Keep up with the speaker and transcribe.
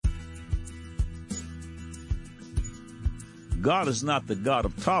God is not the God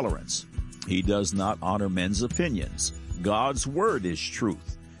of tolerance. He does not honor men's opinions. God's word is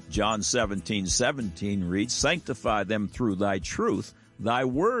truth. John 17:17 reads, "Sanctify them through thy truth. Thy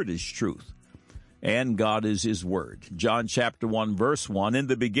word is truth." And God is his word. John chapter 1, verse 1, "In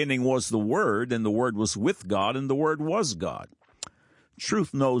the beginning was the Word, and the Word was with God, and the Word was God."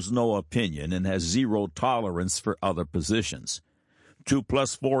 Truth knows no opinion and has zero tolerance for other positions. 2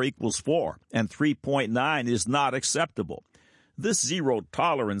 plus 4 equals 4, and 3.9 is not acceptable. This zero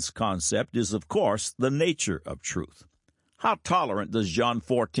tolerance concept is, of course, the nature of truth. How tolerant does John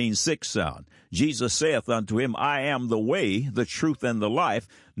 14:6 sound? "Jesus saith unto him, I am the way, the truth, and the life.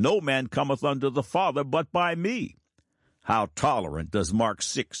 No man cometh unto the Father but by me." How tolerant does Mark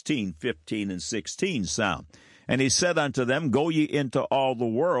 16:15 and 16 sound? "And he said unto them, Go ye into all the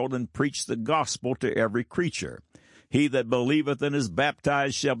world, and preach the gospel to every creature. He that believeth and is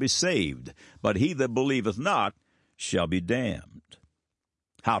baptized shall be saved, but he that believeth not shall be damned."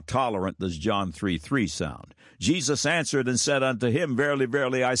 How tolerant does John 3:3 sound? "Jesus answered and said unto him, Verily,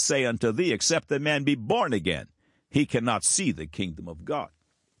 verily, I say unto thee, except a man be born again, he cannot see the kingdom of God."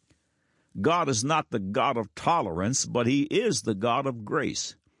 God is not the God of tolerance, but he is the God of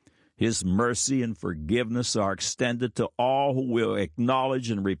grace. His mercy and forgiveness are extended to all who will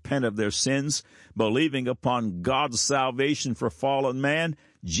acknowledge and repent of their sins, believing upon God's salvation for fallen man,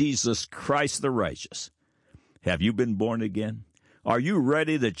 Jesus Christ the righteous. Have you been born again? Are you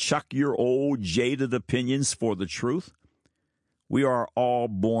ready to chuck your old jaded opinions for the truth? We are all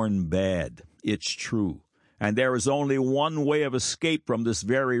born bad. It's true. And there is only one way of escape from this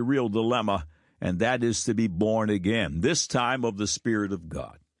very real dilemma, and that is to be born again, this time of the Spirit of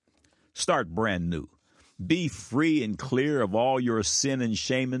God. Start brand new. Be free and clear of all your sin and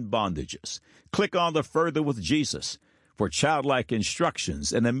shame and bondages. Click on the Further with Jesus for childlike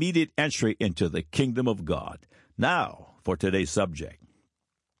instructions and immediate entry into the kingdom of God. Now, for today's subject.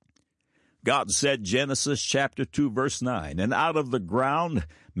 God said, Genesis chapter 2, verse 9, "And out of the ground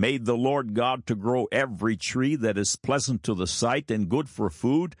made the Lord God to grow every tree that is pleasant to the sight and good for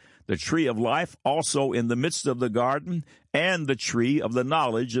food, the tree of life also in the midst of the garden, and the tree of the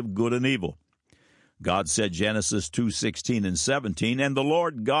knowledge of good and evil." God said, Genesis 2:16 and 17, "And the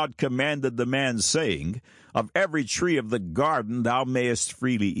Lord God commanded the man, saying, Of every tree of the garden thou mayest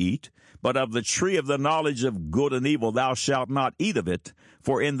freely eat, but of the tree of the knowledge of good and evil thou shalt not eat of it,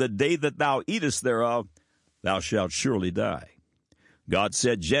 for in the day that thou eatest thereof thou shalt surely die." God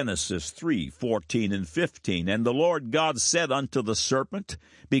said, Genesis 3:14 and 15, "And the Lord God said unto the serpent,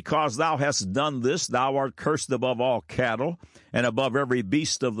 Because thou hast done this, thou art cursed above all cattle, and above every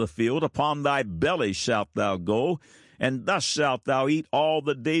beast of the field. Upon thy belly shalt thou go, and thus shalt thou eat all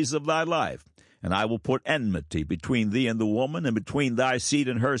the days of thy life. And I will put enmity between thee and the woman, and between thy seed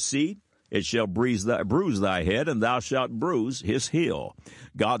and her seed. It shall bruise thy head, and thou shalt bruise his heel."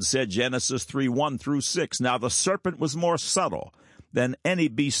 God said, Genesis 3:1 through 6, "Now the serpent was more subtle than any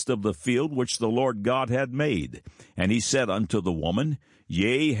beast of the field which the Lord God had made. And he said unto the woman,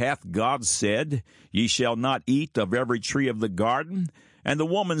 Yea, hath God said, Ye shall not eat of every tree of the garden? And the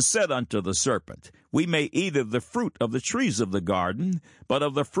woman said unto the serpent, We may eat of the fruit of the trees of the garden, but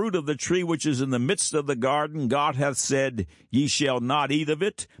of the fruit of the tree which is in the midst of the garden, God hath said, Ye shall not eat of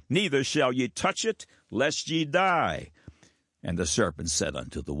it, neither shall ye touch it, lest ye die. And the serpent said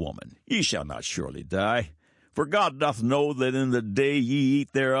unto the woman, Ye shall not surely die. For God doth know that in the day ye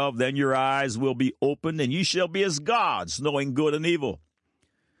eat thereof, then your eyes will be opened, and ye shall be as gods, knowing good and evil.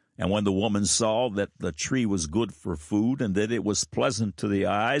 And when the woman saw that the tree was good for food, and that it was pleasant to the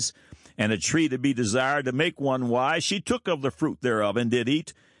eyes, and a tree to be desired to make one wise, she took of the fruit thereof, and did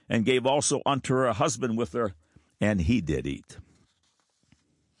eat, and gave also unto her husband with her, and he did eat.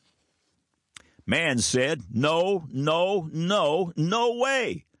 Man said, No, no, no, no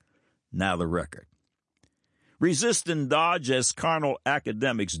way. Now the record. Resist and dodge as carnal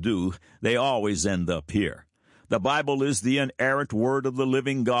academics do, they always end up here. The Bible is the inerrant word of the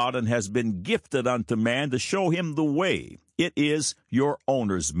living God and has been gifted unto man to show him the way. It is your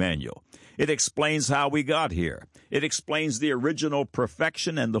owner's manual. It explains how we got here. It explains the original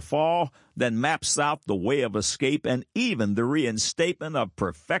perfection and the fall, then maps out the way of escape and even the reinstatement of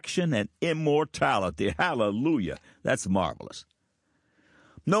perfection and immortality. Hallelujah. That's marvelous.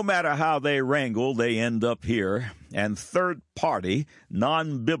 No matter how they wrangle, they end up here, and third-party,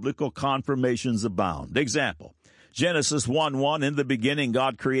 non-biblical confirmations abound. Example, Genesis 1:1, in the beginning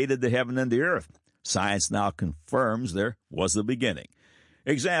God created the heaven and the earth. Science now confirms there was a beginning.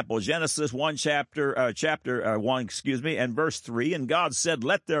 Example, Genesis 1, chapter 1, and verse 3, and God said,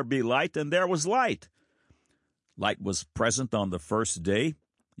 Let there be light, and there was light. Light was present on the first day.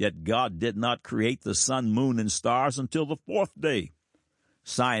 Yet God did not create the sun, moon, and stars until the fourth day.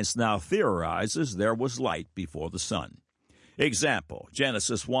 Science now theorizes there was light before the sun. Example,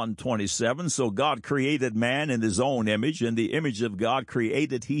 Genesis 1:27, so God created man in his own image. In the image of God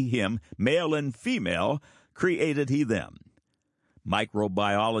created he him, male and female created he them.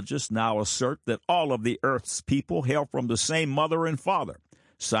 Microbiologists now assert that all of the Earth's people hail from the same mother and father.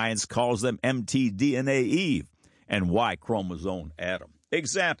 Science calls them mtDNA Eve and Y chromosome Adam.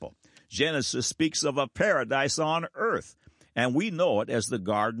 Example, Genesis speaks of a paradise on earth, and we know it as the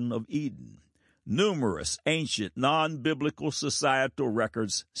Garden of Eden. Numerous ancient non-biblical societal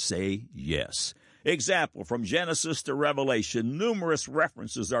records say yes. Example, from Genesis to Revelation, numerous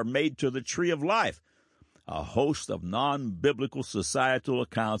references are made to the tree of life. A host of non-biblical societal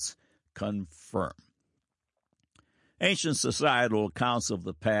accounts confirm. Ancient societal accounts of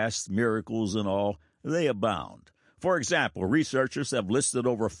the past, miracles and all, they abound. For example, researchers have listed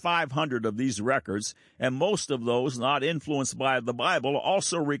over 500 of these records, and most of those not influenced by the Bible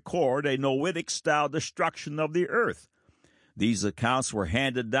also record a Noahic-style destruction of the earth. These accounts were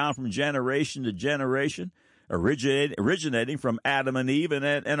handed down from generation to generation, originating from Adam and Eve,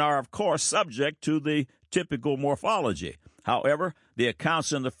 and are, of course, subject to the typical morphology. However, the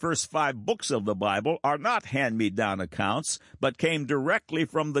accounts in the first 5 books of the Bible are not hand-me-down accounts, but came directly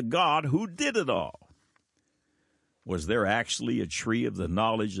from the God who did it all. Was there actually a tree of the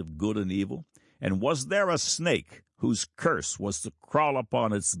knowledge of good and evil? And was there a snake whose curse was to crawl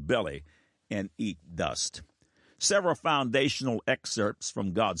upon its belly and eat dust? Several foundational excerpts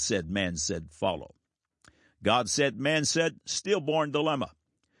from God Said, Man Said follow. God Said, Man Said, stillborn dilemma.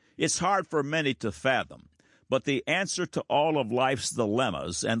 It's hard for many to fathom, but the answer to all of life's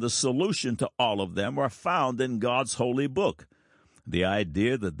dilemmas and the solution to all of them are found in God's holy book. The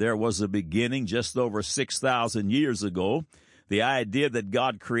idea that there was a beginning just over 6,000 years ago, the idea that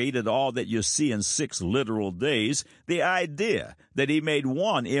God created all that you see in 6 literal days, the idea that he made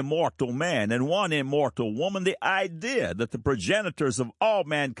one immortal man and one immortal woman, the idea that the progenitors of all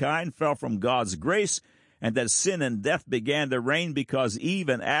mankind fell from God's grace, and that sin and death began to reign because Eve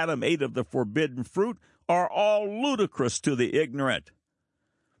and Adam ate of the forbidden fruit, are all ludicrous to the ignorant.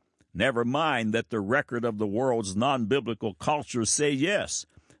 Never mind that the record of the world's non-biblical cultures say yes.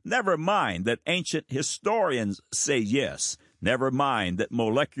 Never mind that ancient historians say yes. Never mind that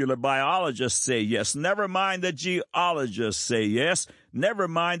molecular biologists say yes. Never mind that geologists say yes. Never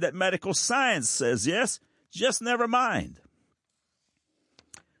mind that medical science says yes. Just never mind.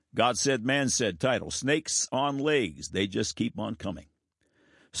 God Said, Man Said title, Snakes on Legs. They just keep on coming.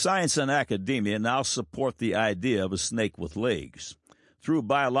 Science and academia now support the idea of a snake with legs. Through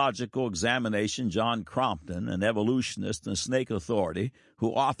biological examination, John Crompton, an evolutionist and snake authority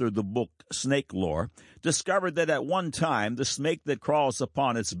who authored the book Snake Lore, discovered that at one time the snake that crawls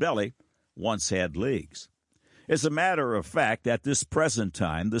upon its belly once had legs. As a matter of fact, at this present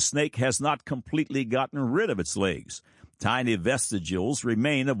time, the snake has not completely gotten rid of its legs. Tiny vestigials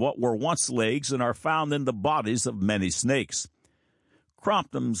remain of what were once legs and are found in the bodies of many snakes.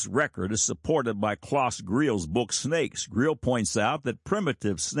 Crompton's record is supported by Klaus Greel's book Snakes. Greel points out that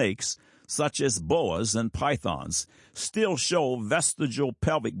primitive snakes, such as boas and pythons, still show vestigial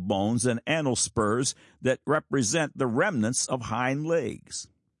pelvic bones and anal spurs that represent the remnants of hind legs.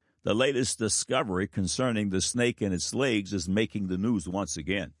 The latest discovery concerning the snake and its legs is making the news once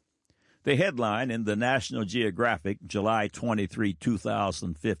again. The headline in the National Geographic July 23,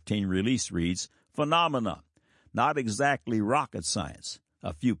 2015 release reads, Phenomena. Not exactly rocket science.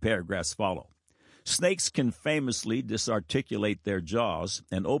 A few paragraphs follow. Snakes can famously disarticulate their jaws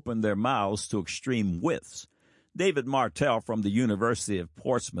and open their mouths to extreme widths. David Martell from the University of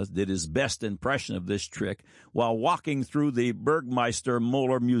Portsmouth did his best impression of this trick while walking through the Bergmeister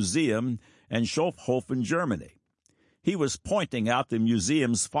Müller Museum in Schofhofen, Germany. He was pointing out the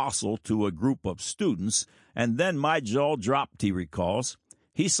museum's fossil to a group of students, and then my jaw dropped, he recalls.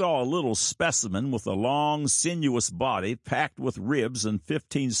 He saw a little specimen with a long, sinuous body packed with ribs and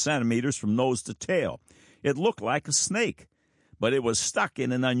 15 centimeters from nose to tail. It looked like a snake, but it was stuck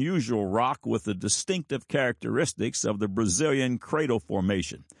in an unusual rock with the distinctive characteristics of the Brazilian Crato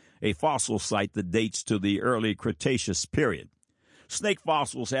Formation, a fossil site that dates to the early Cretaceous period. Snake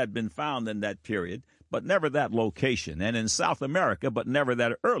fossils had been found in that period, but never that location, and in South America, but never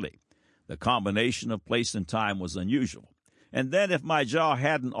that early. The combination of place and time was unusual. And then if my jaw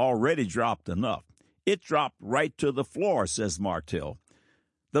hadn't already dropped enough, it dropped right to the floor, says Martell.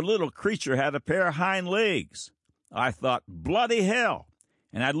 The little creature had a pair of hind legs. I thought, bloody hell.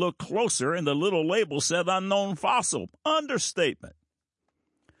 And I looked closer, and the little label said unknown fossil. Understatement.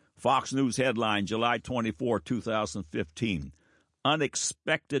 Fox News headline, July 24, 2015.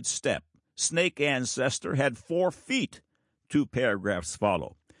 unexpected step. Snake ancestor had 4 feet. 2 paragraphs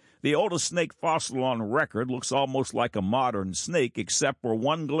follow. The oldest snake fossil on record looks almost like a modern snake, except for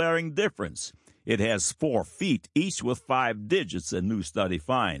one glaring difference. It has 4 feet, each with 5 digits, a new study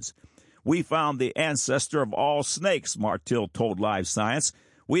finds. We found the ancestor of all snakes, Martill told Live Science.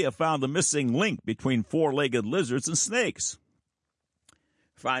 We have found the missing link between 4-legged lizards and snakes.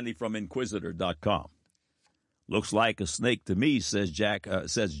 Finally, from Inquisitor.com. Looks like a snake to me, says Jake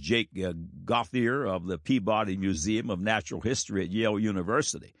Gauthier of the Peabody Museum of Natural History at Yale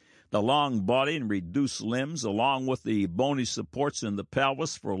University. The long body and reduced limbs, along with the bony supports in the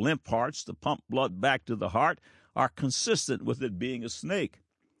pelvis for lymph hearts to pump blood back to the heart, are consistent with it being a snake.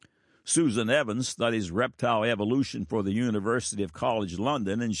 Susan Evans studies reptile evolution for the University of College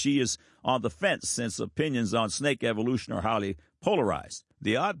London, and she is on the fence since opinions on snake evolution are highly polarized.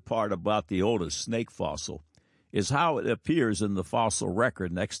 The odd part about the oldest snake fossil is how it appears in the fossil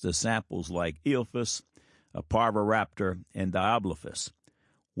record next to samples like Eophis, Parvoraptor, and Diablophis,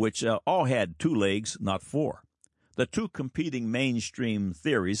 which all had 2 legs, not 4. The 2 competing mainstream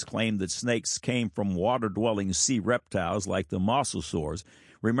theories claim that snakes came from water-dwelling sea reptiles like the mosasaurs.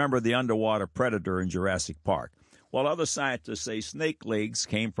 Remember the underwater predator in Jurassic Park. While other scientists say snake legs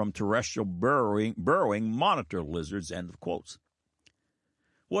came from terrestrial burrowing monitor lizards, end of quotes.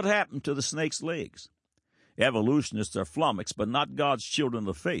 What happened to the snake's legs? Evolutionists are flummoxed, but not God's children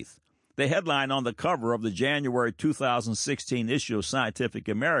of faith. The headline on the cover of the January 2016 issue of Scientific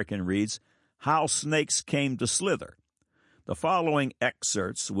American reads, How Snakes Came to Slither. The following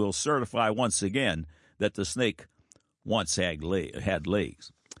excerpts will certify once again that the snake once had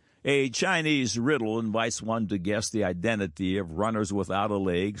legs. A Chinese riddle invites one to guess the identity of runners without a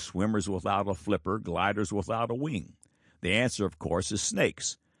leg, swimmers without a flipper, gliders without a wing. The answer, of course, is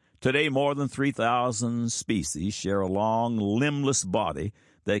snakes. Today, more than 3,000 species share a long, limbless body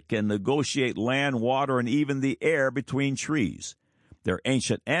that can negotiate land, water, and even the air between trees. Their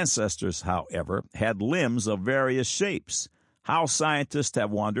ancient ancestors, however, had limbs of various shapes. How, scientists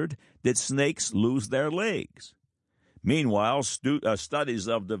have wondered, did snakes lose their legs? Meanwhile, studies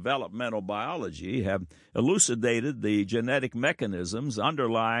of developmental biology have elucidated the genetic mechanisms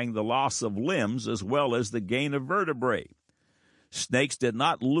underlying the loss of limbs as well as the gain of vertebrae. Snakes did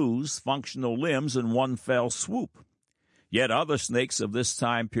not lose functional limbs in one fell swoop. Yet other snakes of this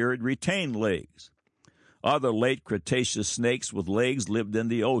time period retained legs. Other late Cretaceous snakes with legs lived in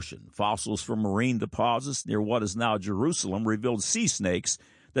the ocean. Fossils from marine deposits near what is now Jerusalem revealed sea snakes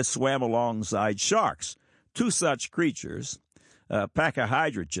that swam alongside sharks. 2 such creatures,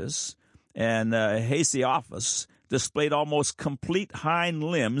 Pachyhydrachus and Haseophus, displayed almost complete hind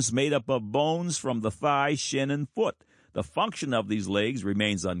limbs made up of bones from the thigh, shin, and foot. The function of these legs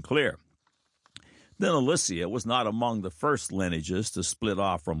remains unclear. Deinonychia was not among the first lineages to split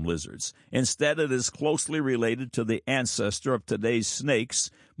off from lizards. Instead, it is closely related to the ancestor of today's snakes,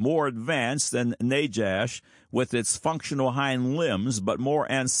 more advanced than Najash with its functional hind limbs, but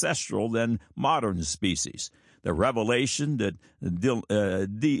more ancestral than modern species. The revelation that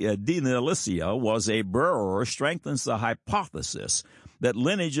Deinonychia was a burrower strengthens the hypothesis that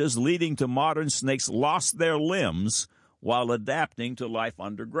lineages leading to modern snakes lost their limbs while adapting to life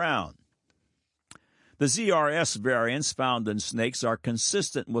underground. The ZRS variants found in snakes are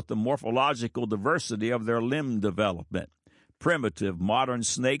consistent with the morphological diversity of their limb development. Primitive modern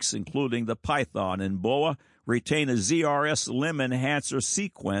snakes, including the python and boa, retain a ZRS limb enhancer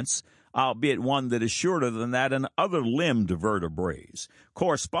sequence, albeit one that is shorter than that in other limbed vertebrates.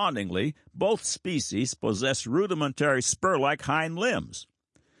 Correspondingly, both species possess rudimentary spur-like hind limbs.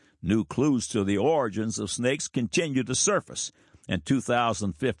 New clues to the origins of snakes continue to surface. In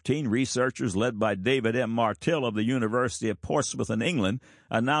 2015, researchers led by David M. Martill of the University of Portsmouth in England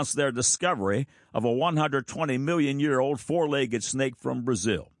announced their discovery of a 120-million-year-old 4-legged snake from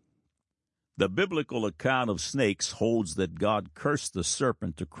Brazil. The biblical account of snakes holds that God cursed the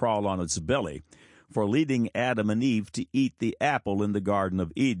serpent to crawl on its belly for leading Adam and Eve to eat the apple in the Garden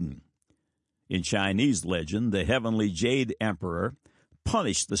of Eden. In Chinese legend, the heavenly Jade Emperor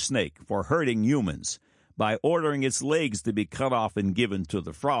punished the snake for hurting humans by ordering its legs to be cut off and given to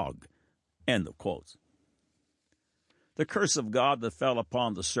the frog. End of quotes. The curse of God that fell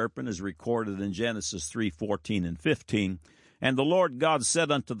upon the serpent is recorded in Genesis 3:14 and 15. And the Lord God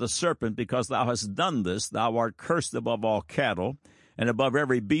said unto the serpent, Because thou hast done this, thou art cursed above all cattle, and above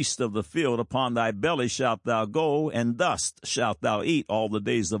every beast of the field. Upon thy belly shalt thou go, and dust shalt thou eat all the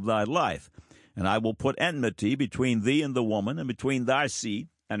days of thy life. And I will put enmity between thee and the woman, and between thy seed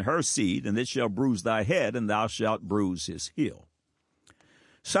and her seed, and it shall bruise thy head, and thou shalt bruise his heel.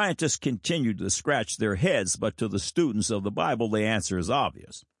 Scientists continue to scratch their heads, but to the students of the Bible, the answer is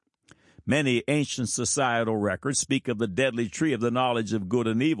obvious. Many ancient societal records speak of the deadly tree of the knowledge of good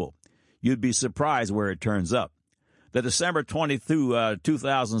and evil. You'd be surprised where it turns up. The December 22,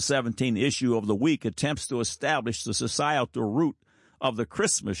 2017 issue of The Week attempts to establish the societal root of the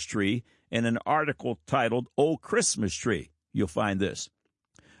Christmas tree in an article titled, "Oh Christmas Tree." You'll find this.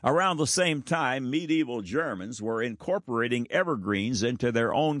 Around the same time, medieval Germans were incorporating evergreens into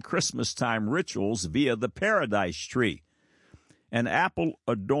their own Christmas-time rituals via the paradise tree, an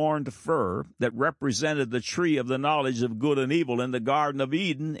apple-adorned fir that represented the tree of the knowledge of good and evil in the Garden of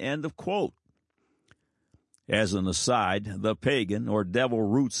Eden, end of quote. As an aside, the pagan or devil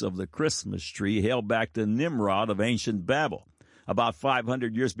roots of the Christmas tree hail back to Nimrod of ancient Babel. About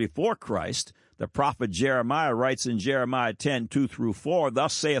 500 years before Christ, the prophet Jeremiah writes in Jeremiah 10:2-4,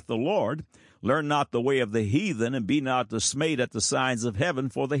 "Thus saith the Lord, learn not the way of the heathen, and be not dismayed at the signs of heaven,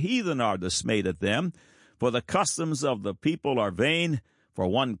 for the heathen are dismayed at them. For the customs of the people are vain, for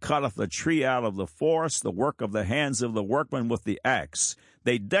one cutteth a tree out of the forest, the work of the hands of the workman with the axe.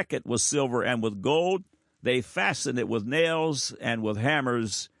 They deck it with silver and with gold, they fasten it with nails and with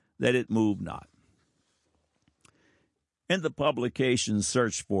hammers, that it move not." In the publication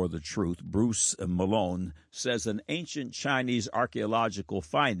Search for the Truth, Bruce Malone says an ancient Chinese archaeological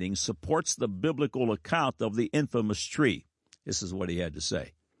finding supports the biblical account of the infamous tree. This is what he had to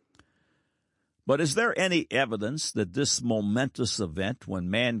say. But is there any evidence that this momentous event, when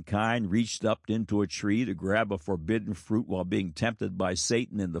mankind reached up into a tree to grab a forbidden fruit while being tempted by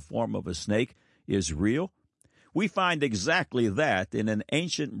Satan in the form of a snake, is real? We find exactly that in an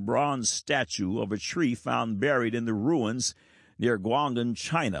ancient bronze statue of a tree found buried in the ruins near Guangdong,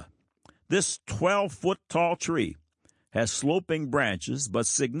 China. This 12-foot-tall tree has sloping branches, but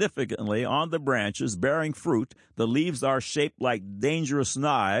significantly on the branches bearing fruit, the leaves are shaped like dangerous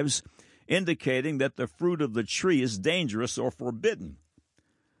knives, indicating that the fruit of the tree is dangerous or forbidden.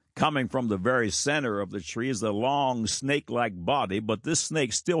 Coming from the very center of the tree is a long snake-like body, but this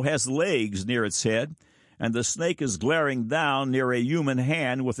snake still has legs near its head, and the snake is glaring down near a human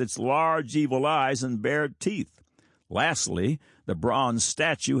hand with its large evil eyes and bared teeth. Lastly, the bronze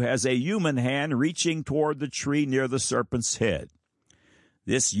statue has a human hand reaching toward the tree near the serpent's head.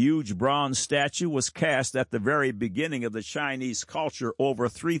 This huge bronze statue was cast at the very beginning of the Chinese culture over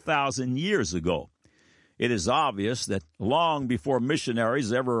 3,000 years ago. It is obvious that long before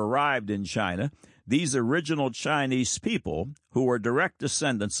missionaries ever arrived in China, these original Chinese people, who were direct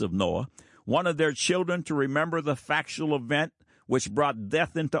descendants of Noah, wanted their children to remember the factual event which brought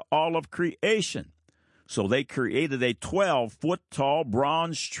death into all of creation. So they created a 12-foot-tall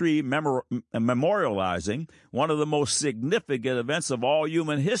bronze tree memorializing one of the most significant events of all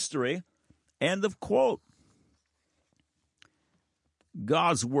human history. End of quote.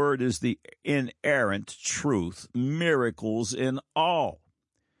 God's word is the inerrant truth, miracles in all.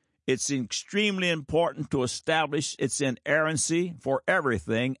 It's extremely important to establish its inerrancy, for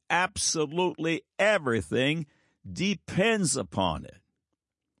everything, absolutely everything, depends upon it.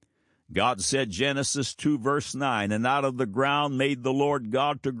 God said, Genesis 2, verse 9, "And out of the ground made the Lord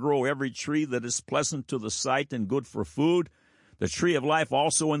God to grow every tree that is pleasant to the sight and good for food, the tree of life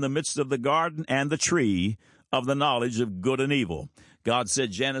also in the midst of the garden, and the tree of the knowledge of good and evil." God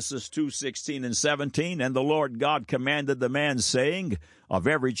said, Genesis 2:16 and 17, "And the Lord God commanded the man, saying, Of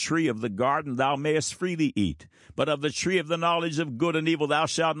every tree of the garden thou mayest freely eat, but of the tree of the knowledge of good and evil thou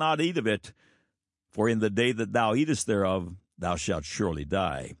shalt not eat of it, for in the day that thou eatest thereof thou shalt surely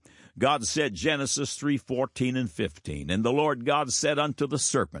die." God said, Genesis 3:14 and 15, "And the Lord God said unto the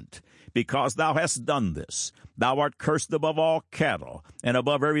serpent, Because thou hast done this, thou art cursed above all cattle, and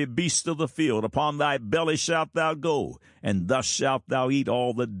above every beast of the field. Upon thy belly shalt thou go, and thus shalt thou eat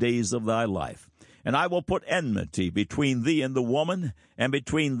all the days of thy life. And I will put enmity between thee and the woman, and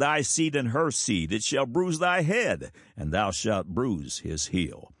between thy seed and her seed. It shall bruise thy head, and thou shalt bruise his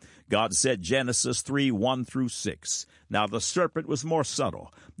heel." God said, Genesis 3:1-6, "Now the serpent was more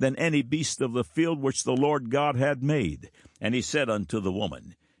subtle than any beast of the field which the Lord God had made. And he said unto the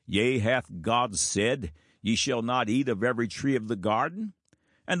woman, Yea, hath God said, Ye shall not eat of every tree of the garden?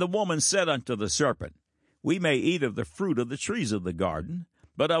 And the woman said unto the serpent, We may eat of the fruit of the trees of the garden,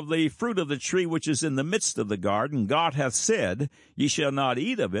 but of the fruit of the tree which is in the midst of the garden, God hath said, Ye shall not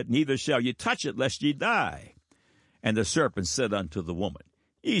eat of it, neither shall ye touch it, lest ye die. And the serpent said unto the woman,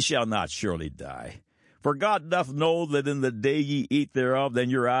 Ye shall not surely die. For God doth know that in the day ye eat thereof, then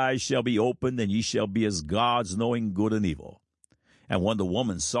your eyes shall be opened, and ye shall be as gods, knowing good and evil. And when the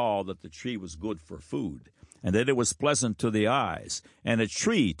woman saw that the tree was good for food, and that it was pleasant to the eyes, and a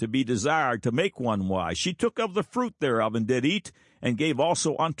tree to be desired to make one wise. She took of the fruit thereof, and did eat, and gave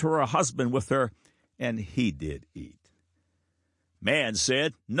also unto her husband with her, and he did eat. Man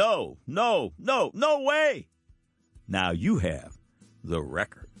said, No, no, no, no way. Now you have the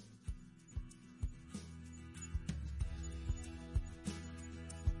record.